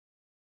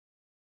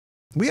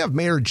We have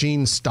Mayor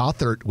Gene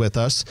Stothert with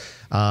us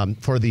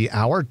for the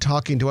hour,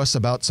 talking to us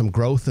about some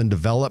growth and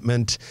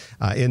development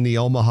in the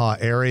Omaha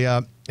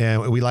area.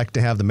 And we like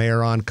to have the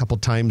mayor on a couple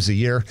times a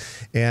year.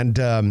 And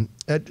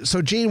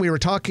so, Gene, we were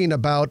talking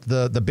about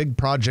the big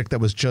project that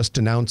was just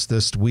announced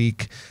this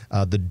week,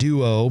 the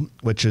Duo,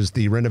 which is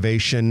the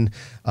renovation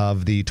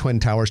of the Twin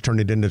Towers,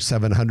 turning it into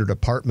 700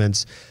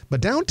 apartments.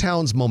 But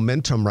downtown's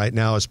momentum right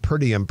now is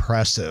pretty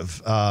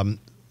impressive.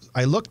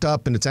 I looked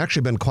up, and it's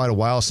actually been quite a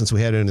while since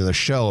we had it in the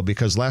show,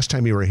 because last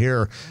time you were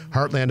here,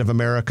 Heartland of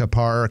America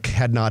Park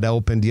had not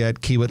opened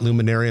yet, Kiewit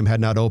Luminarium had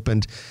not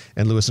opened,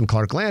 and Lewis and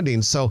Clark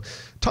Landing. So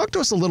talk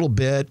to us a little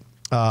bit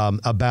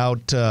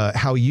about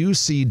how you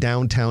see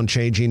downtown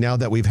changing now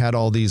that we've had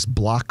all these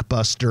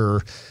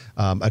blockbuster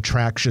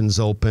attractions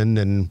open,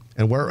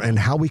 and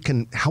how we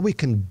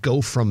can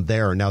go from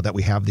there now that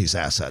we have these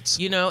assets.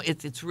 You know,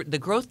 it's the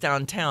growth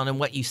downtown,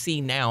 and what you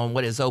see now and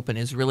what is open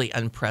is really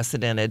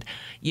unprecedented.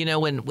 You know,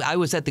 when I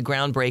was at the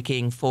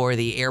groundbreaking for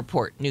the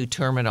airport new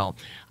terminal,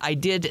 I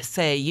did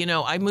say, you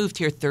know, I moved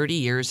here 30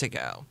 years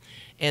ago.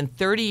 And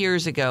 30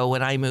 years ago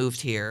when I moved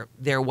here,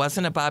 there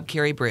wasn't a Bob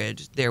Carey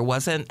Bridge, there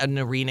wasn't an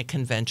arena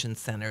convention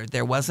center,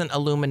 there wasn't a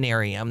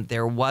luminarium,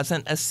 there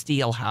wasn't a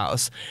steel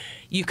house,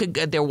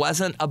 there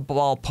wasn't a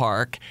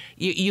ballpark.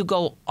 You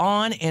go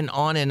on and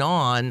on and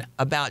on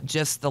about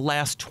just the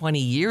last 20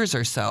 years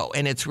or so,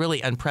 and it's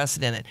really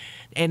unprecedented.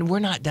 And we're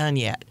not done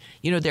yet.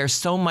 You know, there's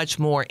so much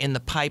more in the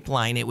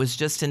pipeline. It was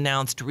just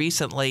announced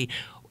recently,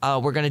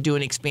 we're going to do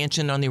an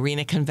expansion on the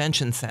Arena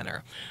Convention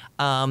Center.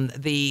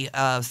 The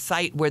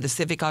site where the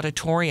Civic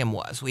Auditorium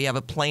was. We have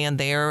a plan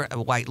there.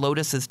 White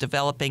Lotus is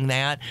developing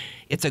that.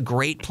 It's a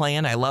great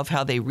plan. I love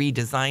how they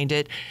redesigned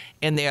it.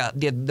 And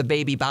the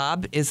Baby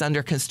Bob is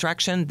under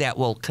construction. That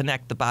will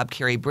connect the Bob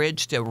Carey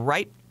Bridge to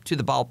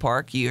the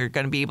ballpark. You're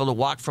going to be able to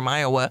walk from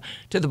Iowa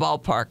to the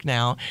ballpark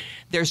now.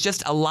 There's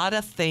just a lot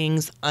of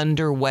things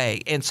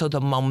underway. And so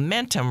the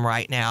momentum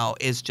right now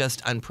is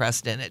just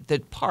unprecedented. The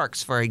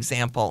parks, for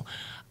example,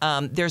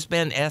 there's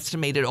been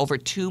estimated over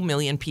 2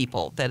 million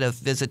people that have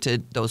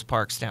visited those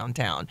parks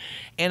downtown.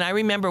 And I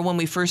remember when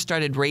we first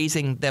started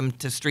raising them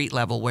to street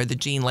level where the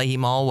Jean Leahy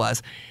Mall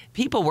was,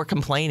 people were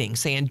complaining,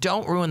 saying,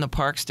 don't ruin the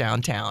parks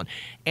downtown.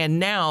 And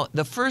now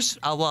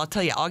I'll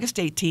tell you, August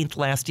 18th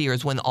last year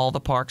is when all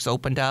the parks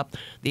opened up,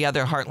 the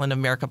other Heartland of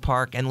America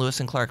Park and Lewis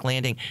and Clark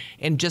Landing.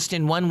 And just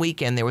in one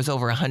weekend, there was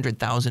over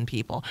 100,000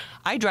 people.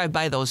 I drive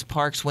by those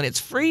parks when it's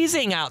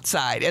freezing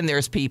outside and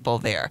there's people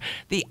there.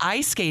 The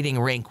ice skating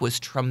rink was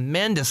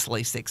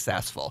tremendously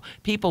successful.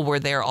 People were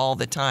there all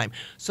the time.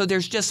 So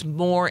there's just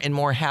more and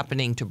more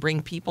happening to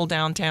bring people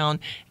downtown,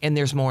 and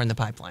there's more in the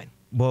pipeline.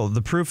 Well,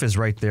 the proof is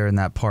right there in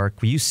that park.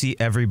 You see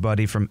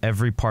everybody from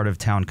every part of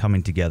town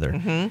coming together.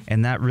 Mm-hmm.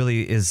 And that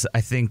really is,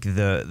 I think,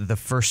 the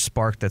first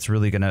spark that's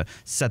really going to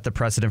set the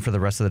precedent for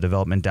the rest of the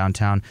development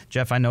downtown.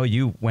 Jeff, I know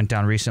you went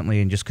down recently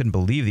and just couldn't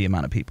believe the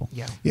amount of people.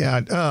 Yeah.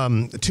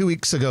 2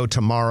 weeks ago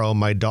tomorrow,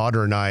 my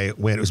daughter and I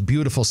went. It was a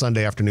beautiful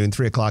Sunday afternoon,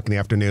 3 o'clock in the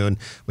afternoon.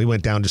 We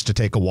went down just to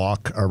take a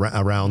walk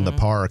around the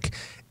park.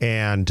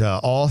 And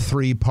all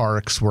three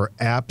parks were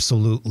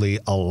absolutely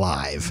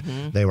alive.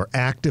 Mm-hmm. They were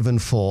active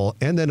and full.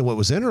 And then what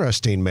was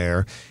interesting,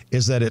 Mayor,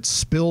 is that it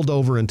spilled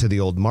over into the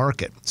old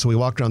market. So we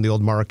walked around the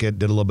old market,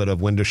 did a little bit of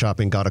window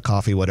shopping, got a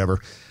coffee, whatever.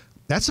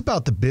 That's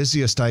about the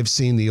busiest I've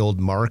seen the old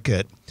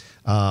market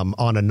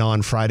on a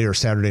non-Friday or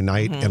Saturday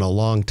night in a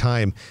long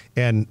time.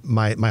 And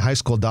my high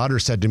school daughter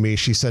said to me,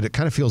 she said, it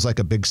kind of feels like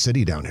a big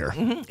city down here.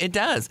 Mm-hmm. It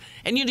does.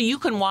 And you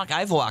can walk.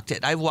 I've walked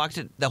it,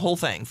 the whole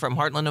thing, from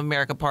Heartland of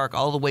America Park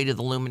all the way to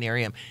the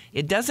Luminarium.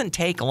 It doesn't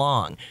take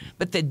long.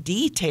 But the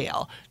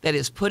detail that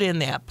is put in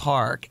that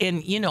park,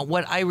 and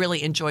what I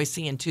really enjoy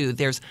seeing too,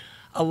 there's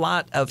a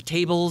lot of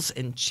tables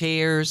and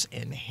chairs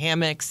and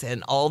hammocks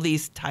and all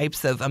these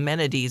types of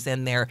amenities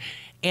in there.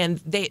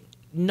 And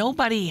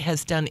nobody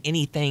has done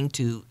anything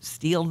to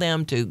steal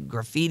them, to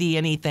graffiti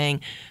anything.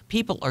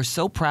 People are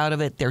so proud of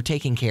it, they're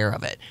taking care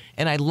of it.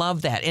 And I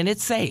love that. And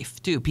it's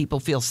safe, too. People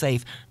feel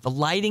safe. The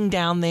lighting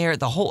down there,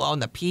 on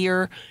the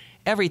pier,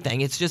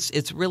 everything.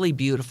 It's really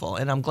beautiful.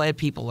 And I'm glad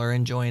people are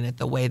enjoying it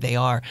the way they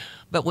are.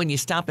 But when you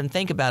stop and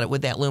think about it,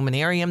 with that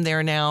luminarium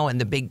there now and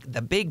the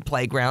big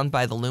playground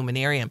by the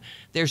luminarium,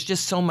 there's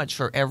just so much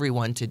for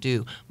everyone to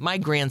do. My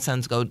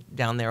grandsons go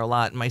down there a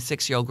lot. My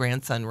 6-year-old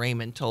grandson,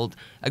 Raymond, told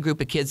a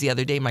group of kids the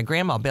other day, my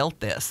grandma built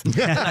this.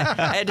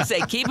 I had to say,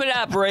 keep it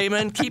up,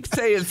 Raymond. Keep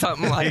saying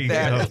something like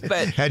that.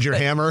 But had your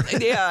hammer?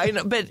 Yeah, I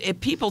know. But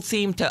people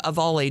of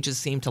all ages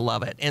seem to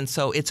love it. And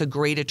so it's a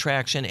great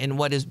attraction, and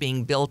what is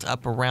being built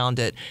up around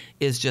it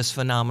is just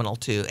phenomenal,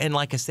 too. And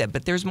like I said,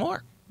 but there's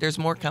more. There's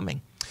more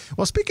coming.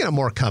 Well, speaking of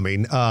more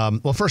coming,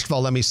 first of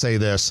all, let me say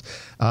this.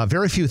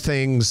 Very few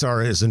things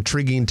are as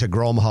intriguing to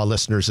Grow Omaha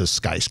listeners as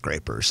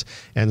skyscrapers.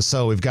 And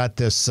so we've got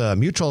this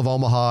Mutual of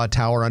Omaha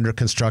tower under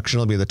construction.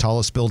 It'll be the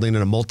tallest building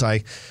in a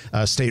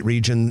multi-state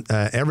region.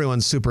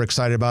 Everyone's super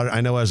excited about it. I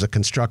know as a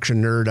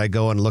construction nerd, I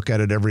go and look at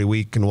it every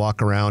week and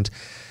walk around.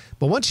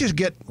 But once you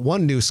get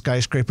one new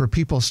skyscraper,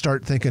 people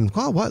start thinking,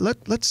 "Well,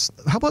 let's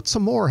how about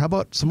some more? How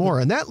about some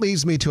more?" And that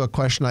leads me to a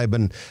question I've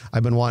been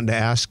wanting to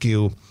ask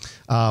you.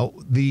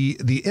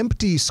 The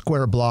empty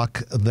square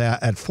block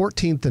that at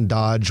 14th and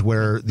Dodge,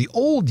 where the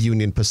old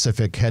Union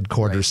Pacific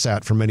headquarters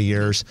sat for many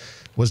years,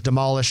 was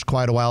demolished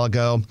quite a while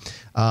ago.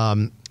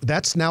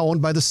 That's now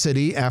owned by the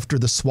city after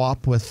the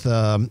swap with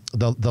the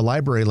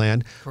library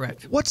land.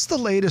 Correct. What's the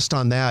latest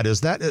on that?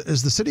 Is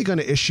the city going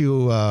to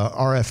issue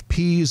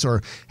RFPs,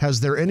 or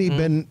has there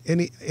been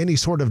any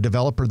sort of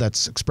developer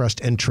that's expressed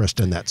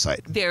interest in that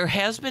site? There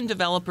has been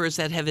developers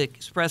that have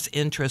expressed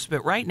interest,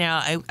 but right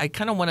now I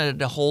kind of wanted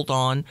to hold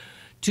on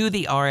to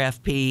the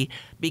RFP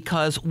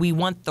because we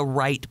want the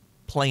right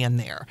plan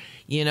there.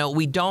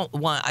 We don't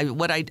want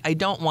what I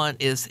don't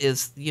want is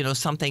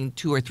something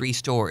 2 or 3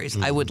 stories.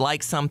 I would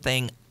like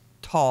something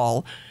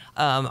tall.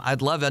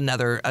 I'd love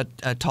another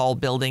a tall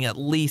building, at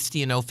least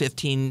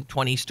 15,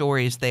 20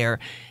 stories there.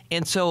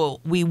 And so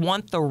we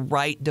want the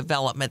right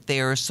development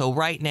there. So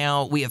right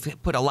now we have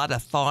put a lot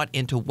of thought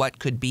into what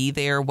could be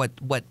there, what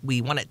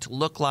we want it to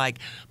look like.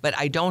 But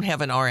I don't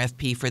have an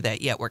RFP for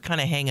that yet. We're kind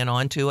of hanging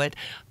on to it.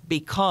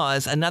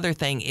 Because another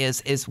thing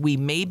is we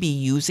may be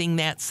using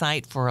that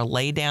site for a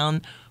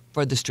laydown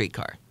for the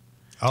streetcar.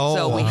 Oh,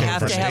 so we okay,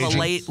 have for to have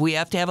staging. we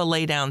have to have a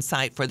laydown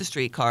site for the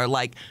streetcar,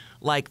 like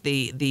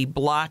the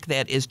block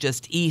that is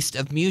just east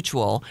of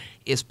Mutual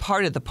is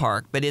part of the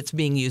park, but it's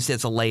being used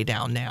as a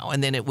laydown now,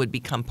 and then it would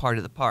become part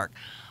of the park.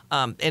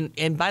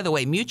 And by the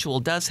way,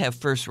 Mutual does have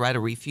first right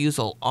of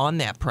refusal on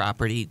that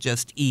property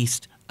just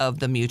east of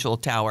the Mutual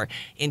Tower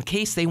in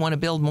case they want to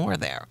build more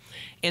there.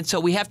 And so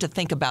we have to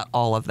think about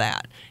all of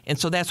that. And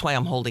so that's why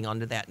I'm holding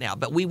on to that now.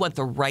 But we want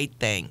the right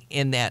thing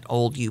in that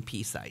old UP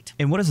site.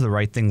 And what does the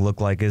right thing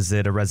look like? Is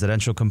it a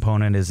residential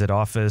component? Is it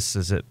office?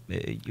 Is it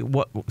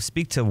what?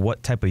 Speak to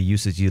what type of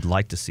uses you'd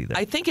like to see there.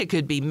 I think it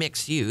could be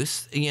mixed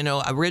use.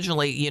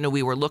 Originally,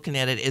 we were looking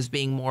at it as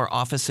being more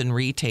office and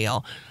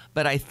retail.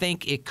 But I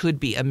think it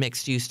could be a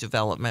mixed-use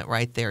development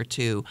right there,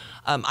 too.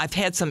 I've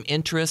had some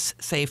interest,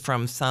 say,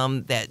 from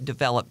some that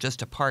develop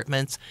just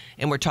apartments,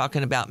 and we're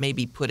talking about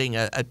maybe putting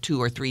a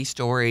 2 or 3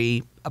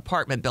 story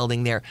apartment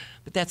building there.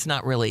 But that's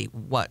not really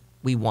what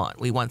we want.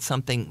 We want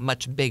something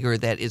much bigger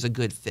that is a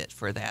good fit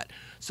for that.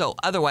 So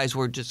otherwise,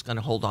 we're just going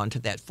to hold on to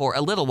that for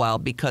a little while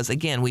because,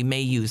 again, we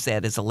may use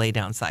that as a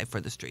laydown site for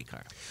the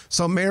streetcar.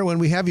 So, Mayor, when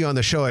we have you on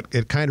the show,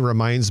 it kind of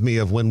reminds me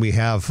of when we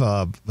have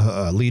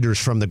leaders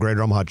from the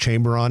Greater Omaha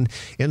Chamber on,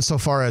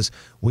 insofar as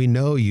we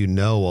know you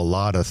know a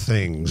lot of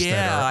things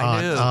that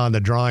are on the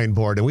drawing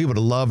board, and we would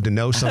love to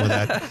know some of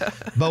that.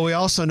 But we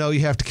also know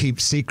you have to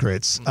keep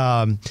secrets.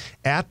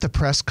 At the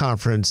press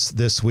conference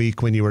this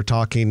week, when you were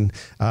talking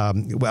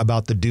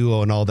about the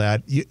duo and all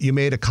that, you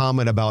made a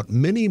comment about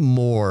many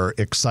more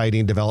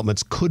exciting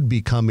developments could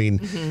be coming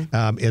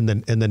in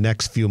the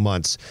next few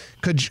months.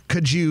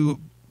 Could you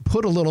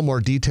put a little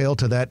more detail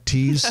to that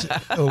tease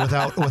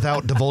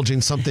without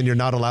divulging something you're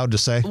not allowed to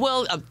say?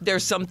 Well,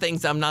 there's some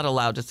things I'm not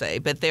allowed to say,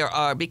 but there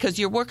are, because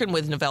you're working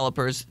with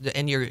developers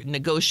and you're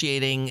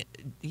negotiating,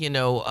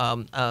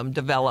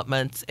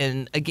 developments.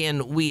 And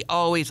again,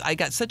 I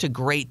got such a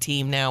great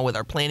team now with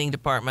our planning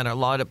department, our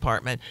law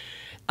department,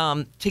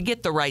 to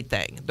get the right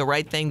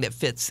thing that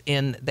fits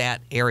in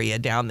that area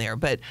down there.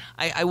 But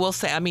I will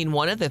say,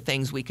 one of the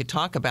things we could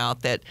talk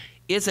about that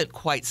isn't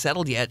quite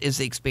settled yet is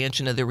the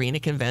expansion of the Arena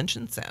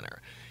Convention Center.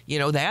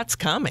 That's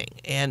coming,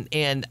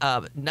 and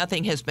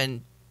nothing has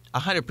been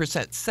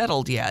 100%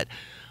 settled yet.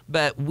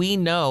 But we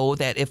know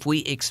that if we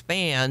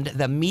expand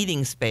the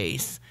meeting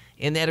space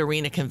in that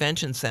Arena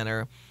Convention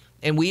Center,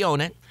 and we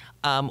own it,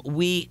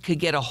 we could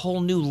get a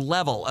whole new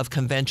level of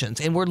conventions,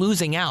 and we're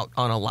losing out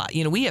on a lot.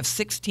 We have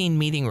 16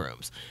 meeting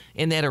rooms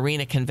in that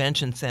Arena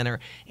Convention Center,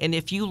 and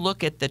if you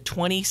look at the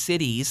 20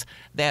 cities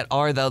that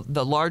are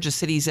the largest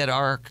cities that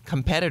are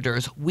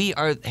competitors, we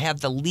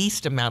have the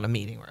least amount of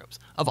meeting rooms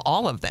of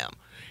all of them.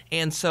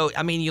 And so,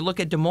 you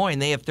look at Des Moines,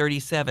 they have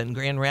 37,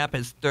 Grand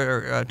Rapids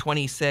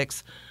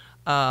 26,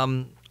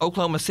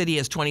 Oklahoma City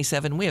has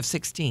 27, we have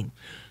 16.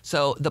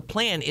 So the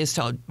plan is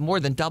to more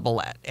than double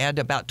that, add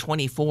about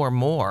 24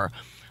 more.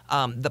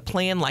 The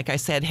plan, like I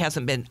said,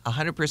 hasn't been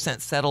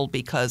 100% settled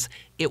because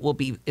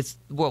it's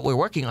what we're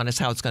working on is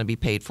how it's going to be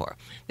paid for.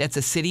 That's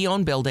a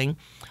city-owned building.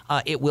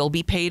 It will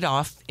be paid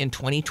off in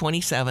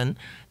 2027.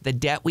 The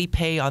debt we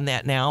pay on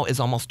that now is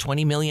almost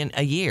 $20 million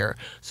a year.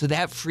 So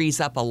that frees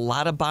up a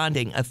lot of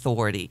bonding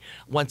authority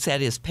once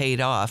that is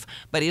paid off.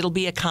 But it'll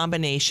be a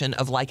combination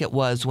of, like it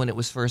was when it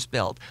was first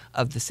built,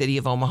 of the city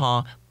of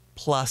Omaha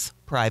plus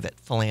private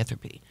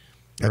philanthropy.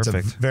 That's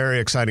Perfect. a very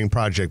exciting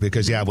project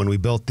because, when we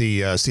built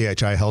the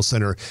CHI Health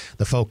Center,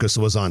 the focus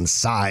was on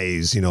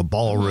size,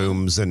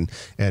 ballrooms and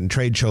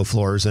trade show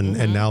floors,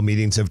 and now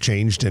meetings have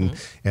changed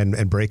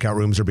and breakout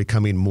rooms are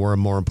becoming more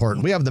and more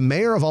important. We have the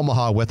mayor of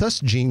Omaha with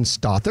us, Gene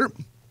Stothert.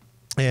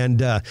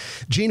 And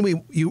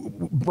Gene,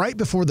 right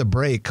before the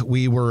break,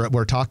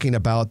 we're talking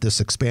about this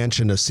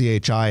expansion of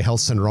CHI Health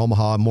Center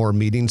Omaha, more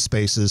meeting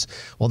spaces.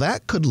 Well,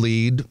 that could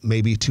lead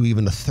maybe to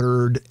even a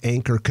third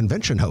anchor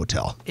convention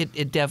hotel.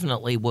 It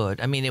definitely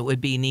would. I mean, it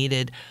would be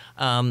needed.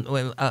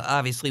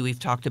 Obviously, we've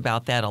talked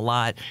about that a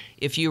lot.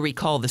 If you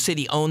recall, the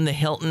city owned the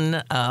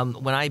Hilton.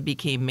 When I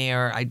became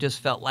mayor, I just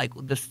felt like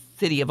the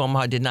city of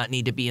Omaha did not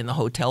need to be in the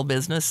hotel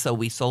business, so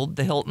we sold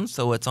the Hilton.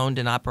 So it's owned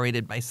and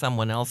operated by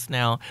someone else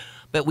now.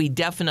 But we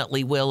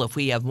definitely will, if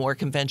we have more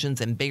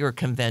conventions and bigger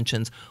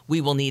conventions,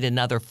 we will need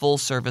another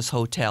full-service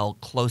hotel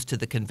close to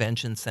the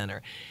convention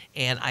center.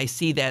 And I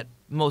see that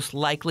most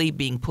likely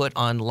being put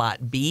on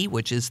Lot B,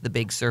 which is the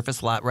big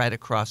surface lot right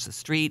across the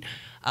street,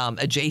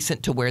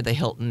 adjacent to where the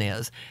Hilton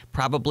is.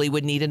 Probably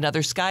would need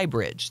another sky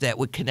bridge that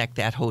would connect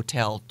that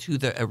hotel to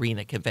the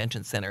Arena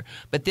Convention Center.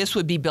 But this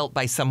would be built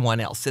by someone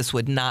else. This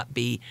would not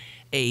be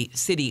a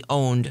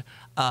city-owned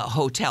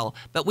hotel.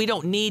 But we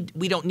don't need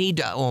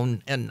to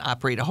own and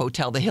operate a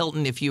hotel. The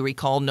Hilton, if you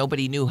recall,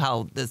 nobody knew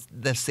how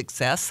the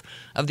success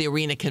of the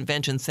Arena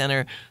Convention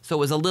Center, so it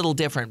was a little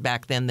different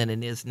back then than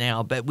it is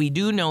now. But we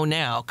do know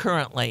now,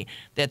 currently,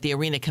 that the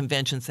Arena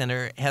Convention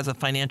Center has a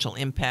financial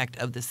impact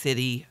of the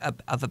city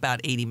of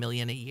about $80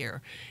 million a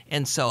year.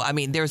 And so, I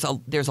mean, there's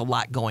a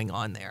lot going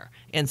on there.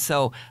 And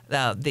so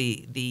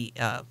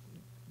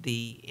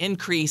the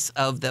increase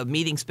of the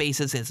meeting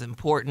spaces is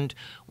important.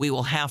 We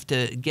will have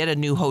to get a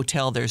new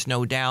hotel, there's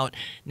no doubt.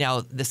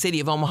 Now, the city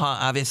of Omaha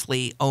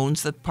obviously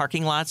owns the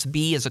parking lots.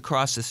 B is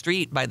across the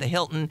street by the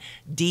Hilton.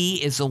 D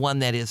is the one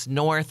that is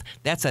north.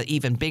 That's an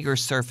even bigger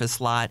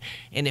surface lot.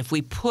 And if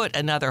we put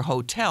another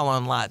hotel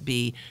on Lot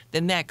B,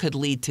 then that could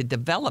lead to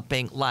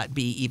developing Lot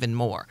B even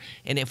more.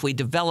 And if we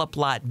develop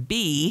Lot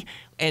B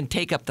and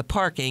take up the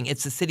parking,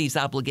 it's the city's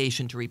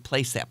obligation to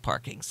replace that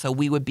parking. So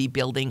we would be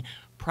building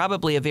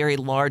probably a very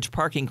large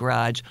parking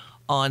garage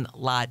on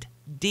Lot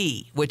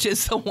D, which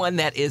is the one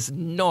that is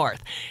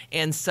north.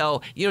 And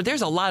so,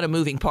 there's a lot of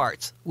moving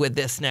parts with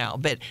this now,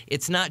 but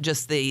it's not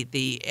just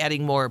the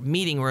adding more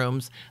meeting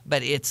rooms,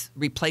 but it's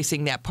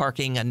replacing that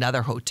parking,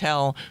 another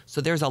hotel.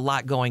 So there's a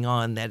lot going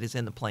on that is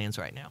in the plans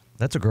right now.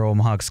 That's a Grow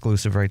Omaha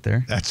exclusive right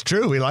there. That's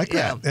true. We like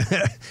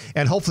that.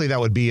 And hopefully that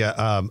would be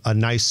a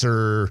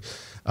nicer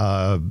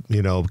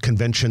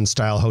convention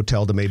style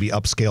hotel to maybe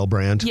upscale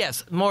brand.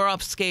 Yes, more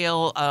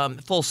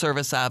upscale, full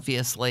service,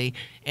 obviously.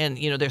 And,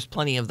 there's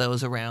plenty of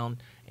those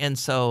around. And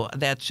so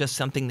that's just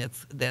something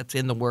that's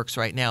in the works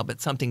right now,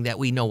 but something that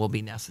we know will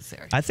be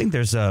necessary. I think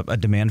there's a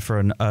demand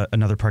for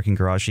another parking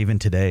garage even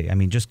today. I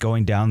mean, just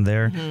going down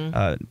there,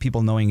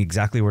 people knowing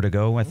exactly where to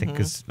go, I think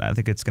it's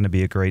going to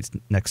be a great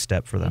next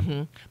step for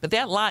them. But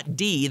that Lot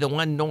D, the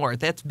one north,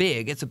 that's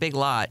big. It's a big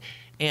lot.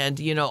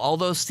 And, all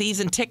those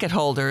season ticket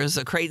holders,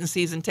 Creighton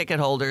season ticket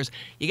holders,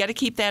 you got to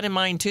keep that in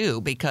mind,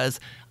 too, because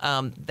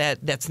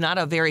that's not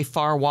a very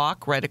far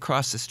walk right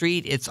across the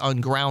street. It's on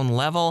ground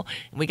level.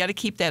 And we got to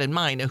keep that in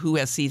mind of who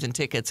has season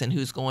tickets and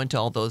who's going to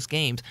all those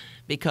games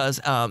because,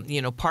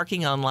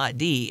 parking on Lot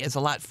D is a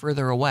lot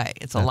further away.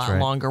 It's a lot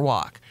longer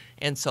walk.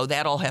 And so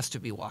that all has to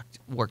be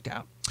worked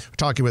out. We're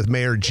talking with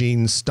Mayor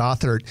Gene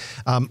Stothert.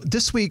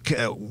 This week,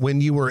 when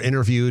you were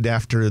interviewed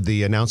after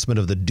the announcement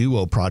of the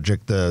Duo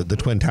project, the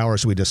Twin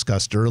Towers we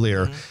discussed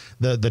earlier,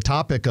 the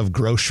topic of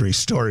grocery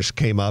stores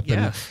came up.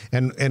 Yes.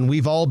 And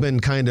we've all been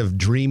kind of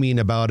dreaming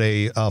about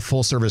a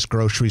full-service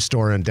grocery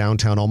store in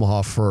downtown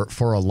Omaha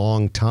for a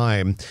long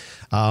time.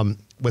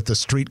 With the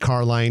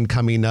streetcar line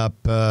coming up,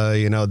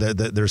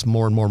 there's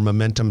more and more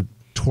momentum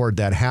toward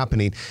that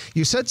happening.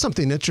 You said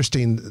something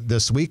interesting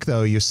this week,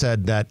 though. You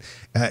said that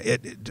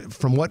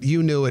from what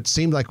you knew, it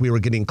seemed like we were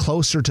getting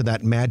closer to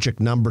that magic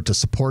number to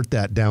support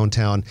that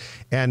downtown.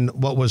 And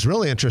what was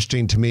really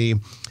interesting to me,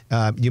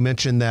 you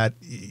mentioned that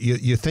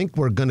you think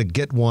we're going to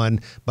get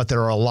one, but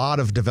there are a lot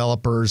of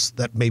developers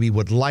that maybe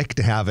would like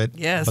to have it,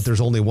 yes, but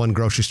there's only one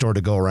grocery store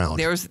to go around.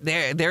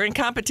 They're in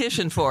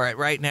competition for it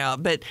right now.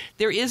 But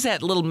there is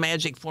that little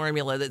magic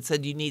formula that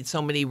said you need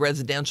so many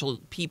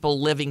residential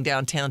people living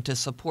downtown to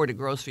support a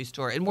grocery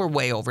store, and we're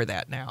way over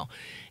that now.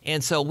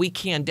 And so we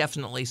can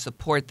definitely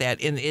support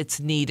that, and it's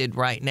needed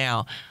right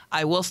now.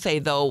 I will say,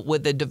 though,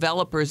 with the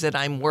developers that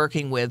I'm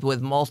working with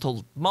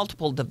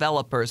multiple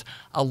developers,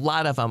 a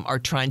lot of them are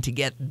trying to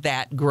get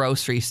that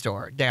grocery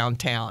store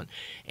downtown.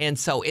 And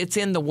so it's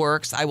in the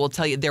works. I will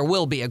tell you, there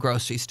will be a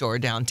grocery store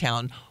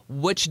downtown.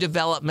 Which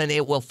development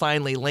it will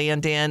finally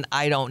land in,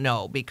 I don't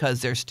know,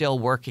 because they're still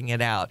working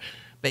it out.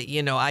 But,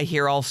 I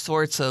hear all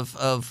sorts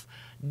of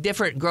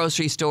different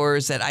grocery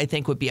stores that I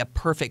think would be a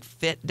perfect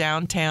fit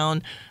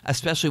downtown,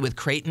 especially with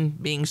Creighton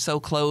being so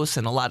close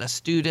and a lot of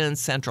students.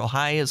 Central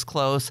High is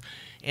close.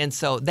 And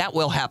so that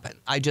will happen.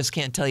 I just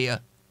can't tell you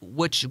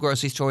which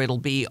grocery store it'll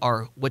be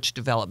or which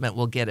development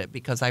will get it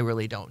because I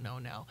really don't know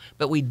now.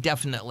 But we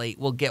definitely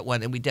will get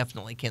one, and we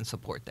definitely can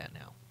support that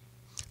now.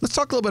 Let's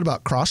talk a little bit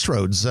about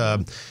Crossroads.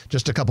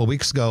 Just a couple of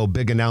weeks ago,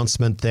 big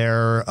announcement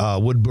there.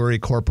 Woodbury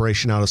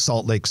Corporation out of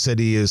Salt Lake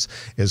City is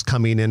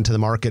coming into the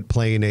market,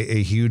 playing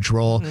a huge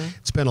role.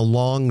 It's been a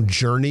long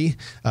journey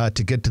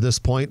to get to this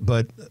point,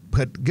 but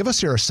give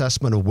us your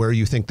assessment of where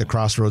you think the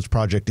Crossroads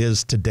project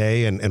is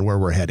today and where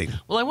we're heading.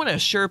 Well, I want to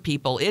assure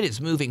people it is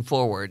moving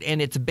forward,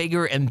 and it's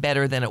bigger and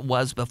better than it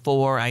was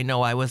before. I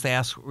know I was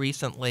asked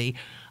recently,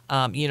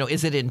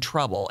 is it in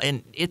trouble?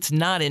 And it's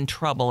not in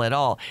trouble at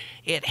all.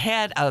 It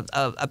had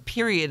a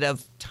period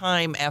of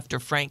time after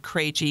Frank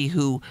Krejci,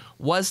 who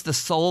was the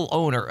sole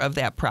owner of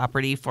that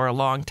property for a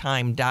long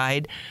time,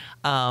 died.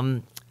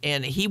 And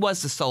he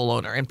was the sole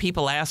owner. And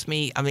people asked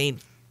me,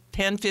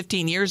 10,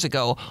 15 years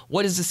ago,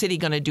 what is the city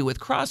going to do with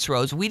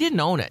Crossroads? We didn't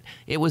own it.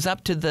 It was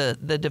up to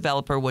the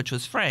developer, which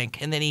was Frank.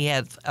 And then he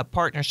had a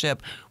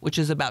partnership, which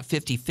is about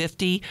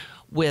 50-50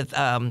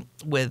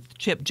 with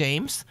Chip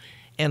James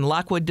and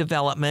Lockwood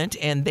Development,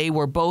 and they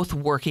were both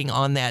working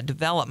on that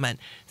development.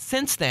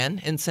 Since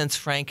then, and since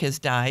Frank has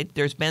died,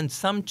 there's been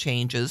some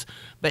changes,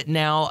 but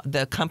now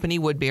the company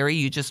Woodbury,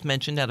 you just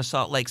mentioned out of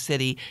Salt Lake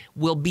City,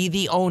 will be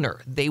the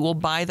owner. They will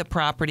buy the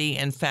property.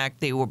 In fact,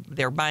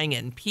 they're buying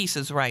it in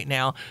pieces right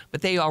now,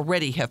 but they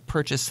already have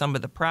purchased some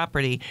of the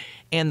property,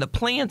 and the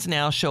plans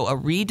now show a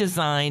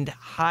redesigned,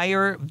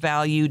 higher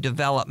value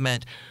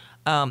development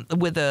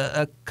with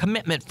a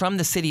commitment from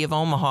the city of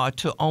Omaha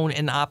to own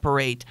and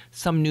operate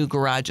some new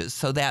garages.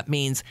 So that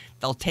means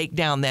they'll take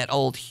down that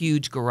old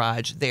huge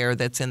garage there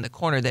that's in the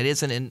corner that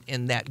isn't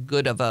in that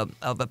good of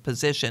a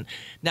position.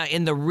 Now,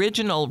 in the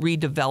original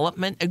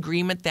redevelopment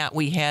agreement that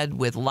we had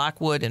with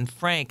Lockwood and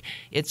Frank,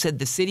 it said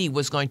the city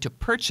was going to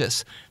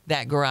purchase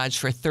that garage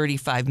for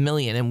 $35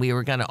 million, and we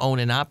were going to own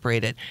and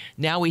operate it.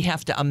 Now we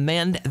have to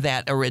amend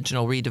that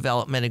original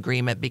redevelopment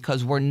agreement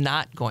because we're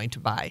not going to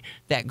buy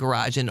that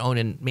garage and own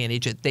and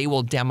manage it. They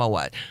will demo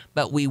it,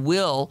 but we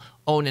will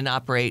own and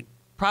operate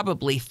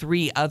probably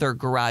 3 other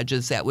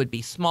garages that would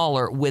be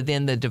smaller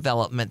within the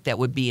development that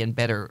would be in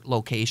better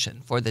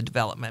location for the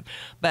development.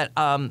 But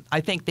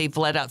I think they've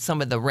let out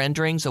some of the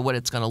renderings of what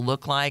it's going to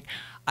look like.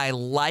 I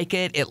like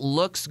it. It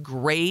looks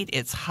great.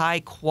 It's high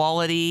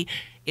quality.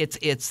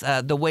 It's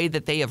the way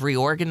that they have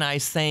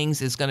reorganized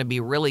things is going to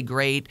be really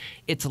great.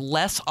 It's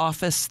less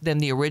office than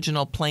the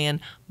original plan,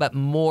 but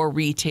more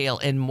retail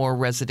and more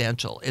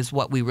residential is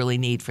what we really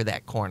need for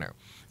that corner.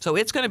 So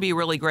it's going to be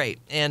really great.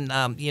 And,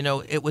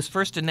 it was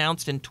first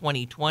announced in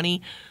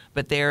 2020,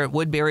 but there,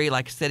 Woodbury,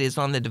 like I said, is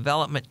on the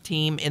development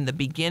team. In the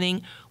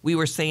beginning, we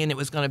were saying it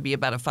was going to be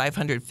about a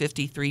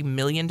 $553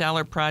 million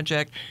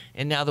project,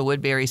 and now the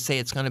Woodburys say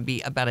it's going to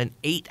be about an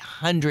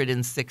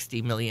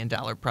 $860 million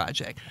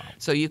project. Wow.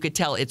 So you could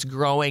tell it's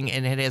growing,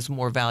 and it has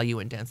more value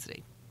and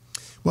density.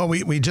 Well,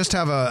 we just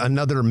have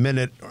another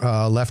minute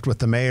left with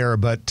the mayor,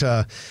 but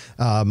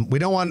we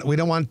don't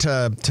want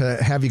to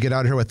have you get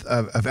out here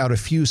without a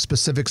few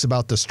specifics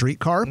about the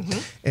streetcar,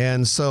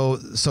 and so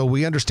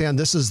we understand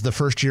this is the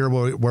first year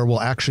where we'll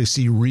actually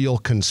see real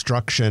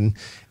construction.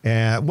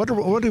 What are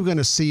we going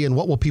to see, and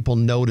what will people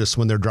notice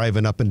when they're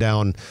driving up and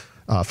down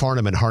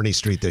Farnham and Harney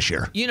Street this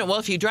year? Well,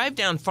 if you drive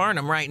down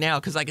Farnham right now,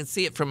 because I can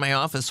see it from my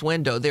office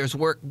window, there's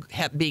work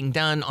being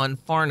done on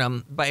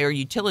Farnham by our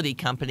utility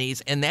companies,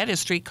 and that is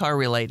streetcar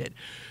related.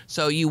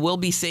 So you will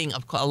be seeing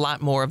a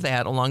lot more of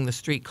that along the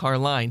streetcar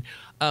line.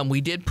 We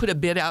did put a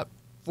bid out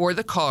for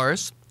the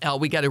cars.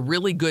 We got a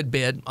really good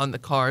bid on the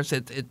cars.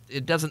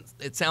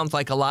 It sounds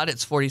like a lot.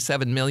 It's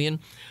 $47 million.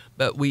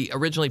 But we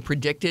originally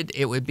predicted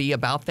it would be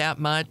about that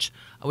much.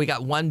 We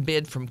got one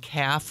bid from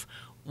CAF,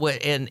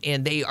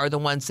 and they are the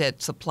ones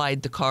that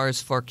supplied the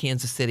cars for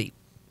Kansas City.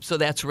 So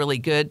that's really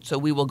good. So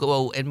we will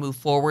go and move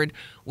forward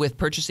with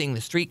purchasing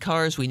the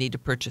streetcars. We need to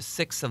purchase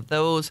 6 of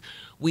those.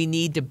 We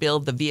need to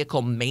build the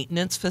vehicle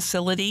maintenance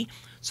facility,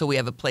 so we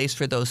have a place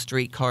for those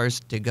streetcars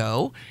to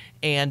go.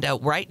 And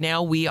right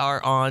now we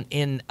are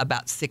in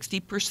about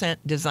 60%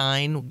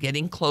 design,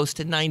 getting close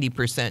to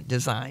 90%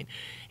 design.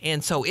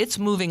 And so it's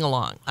moving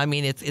along.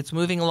 It's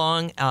moving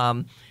along.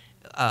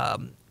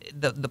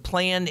 The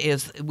plan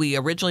is we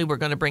originally were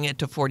going to bring it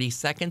to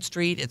 42nd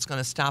Street. It's going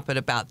to stop at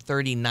about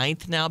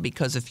 39th now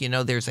because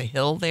there's a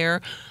hill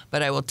there.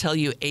 But I will tell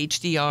you,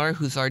 HDR,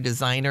 who's our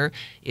designer,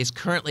 is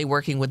currently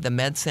working with the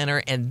Med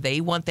Center, and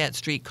they want that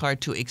streetcar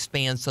to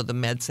expand so the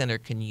Med Center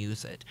can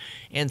use it.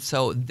 And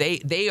so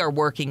they are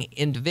working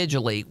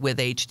individually with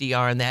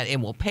HDR on that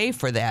and will pay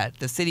for that.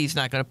 The city's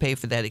not going to pay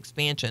for that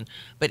expansion,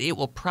 but it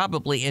will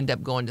probably end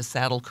up going to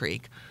Saddle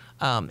Creek.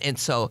 And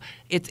so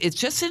it's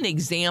just an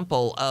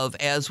example of,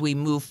 as we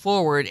move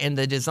forward and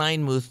the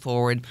design moves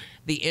forward,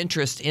 the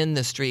interest in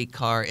the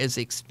streetcar is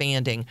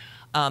expanding.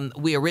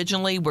 We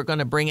originally were going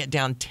to bring it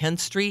down 10th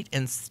Street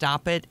and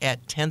stop it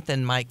at 10th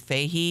and Mike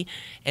Fahey,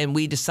 and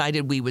we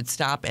decided we would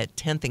stop at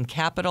 10th and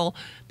Capitol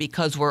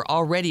because we're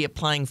already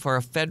applying for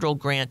a federal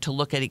grant to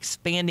look at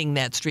expanding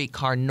that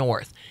streetcar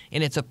north.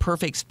 And it's a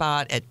perfect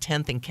spot at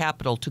 10th and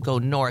Capitol to go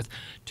north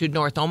to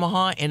North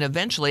Omaha, and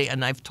eventually,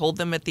 and I've told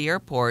them at the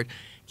airport,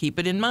 keep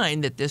it in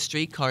mind that this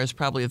streetcar is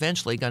probably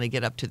eventually going to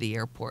get up to the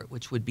airport,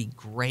 which would be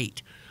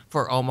great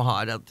for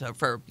Omaha,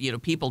 for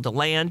people to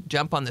land,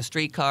 jump on the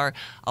streetcar.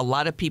 A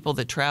lot of people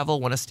that travel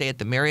want to stay at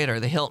the Marriott or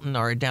the Hilton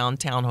or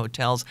downtown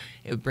hotels.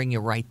 It would bring you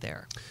right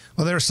there.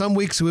 Well, there are some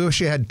weeks we wish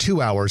you had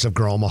 2 hours of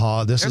Grow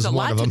Omaha. This There's is a one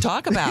lot of them. to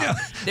talk about. Yeah.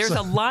 There's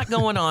a lot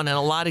going on and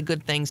a lot of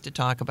good things to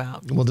talk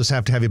about. We'll just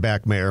have to have you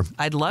back, Mayor.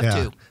 I'd love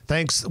to.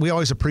 Thanks. We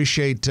always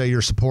appreciate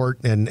your support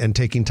and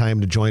taking time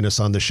to join us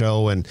on the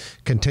show, and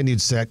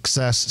continued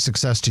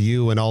success to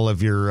you and all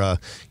of your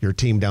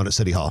team down at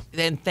City Hall.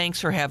 And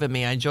thanks for having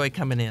me. I enjoy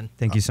coming in.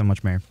 Thank you so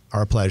much, Mayor.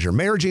 Our pleasure.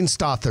 Mayor Gene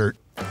Stothert.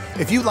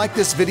 If you like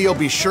this video,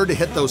 be sure to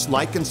hit those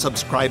like and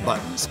subscribe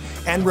buttons.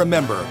 And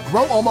remember,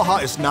 Grow Omaha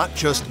is not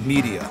just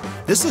media.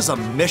 This is a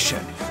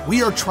mission.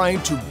 We are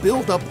trying to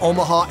build up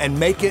Omaha and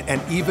make it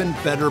an even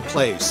better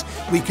place.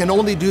 We can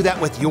only do that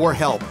with your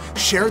help.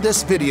 Share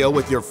this video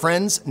with your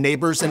friends,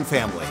 neighbors, and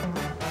family.